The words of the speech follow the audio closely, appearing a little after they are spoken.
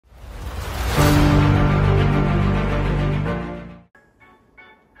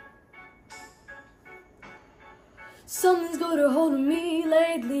put a hold on me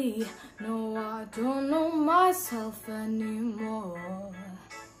lately. No, I don't know myself anymore.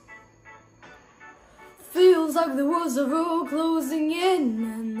 Feels like the walls are all closing in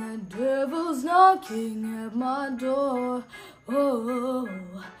and the devil's knocking at my door. Oh,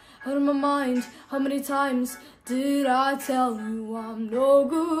 out of my mind, how many times did I tell you I'm no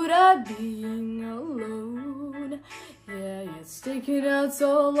good at being alone? Yeah, you're sticking out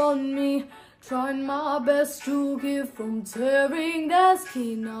all on me, trying my best to keep from tearing the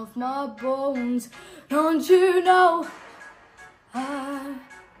skin off my bones. Don't you know I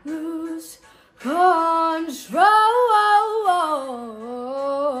lose control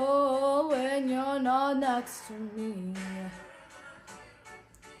when you're not next to me?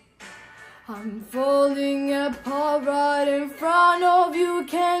 I'm falling apart right in front of you,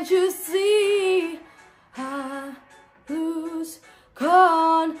 can't you see? I lose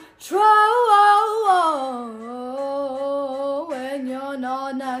control when you're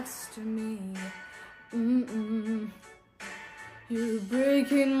not next to me. You're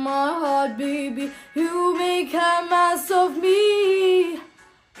breaking my heart, baby. You make a mess of me.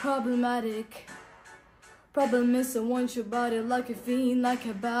 Problematic. Problem is I want your body like a fiend, like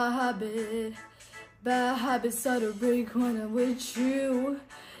a bad habit. Bad habits start to break when I'm with you.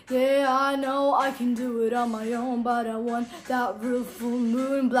 Yeah, I know I can do it on my own, but I want that real full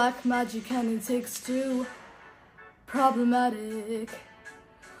moon, black magic, and it takes two. Problematic.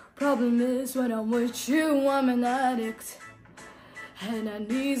 Problem is when I'm with you, I'm an addict. And I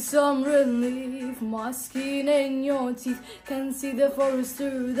need some relief. My skin and your teeth can see the forest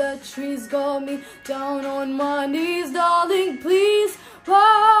through the trees. Got me down on my knees, darling, please. Whoa,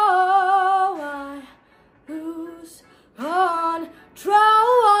 I lose control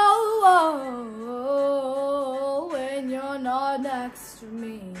when you're not next to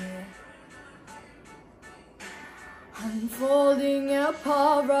me. I'm falling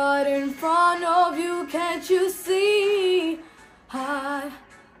apart right in front of you, can't you see? I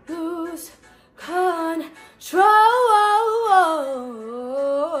lose control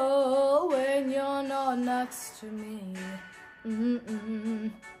when you're not next to me.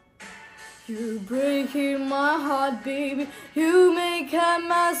 You're breaking my heart, baby. You make a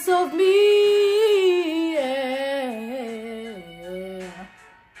mess of me. Yeah.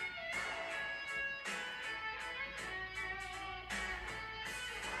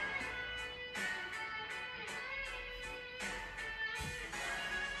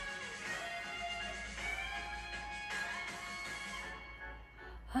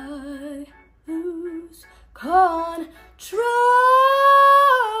 I lose control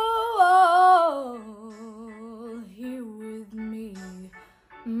here with me.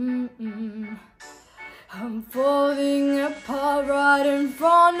 I'm falling apart right in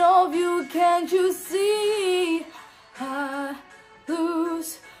front of you, can't you see? I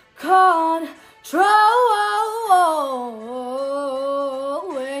lose control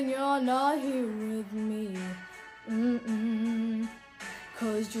when you're not here with me.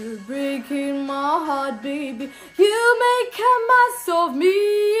 'Cause you're breaking my heart, baby. You make a mess of me,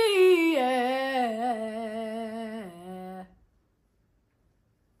 yeah.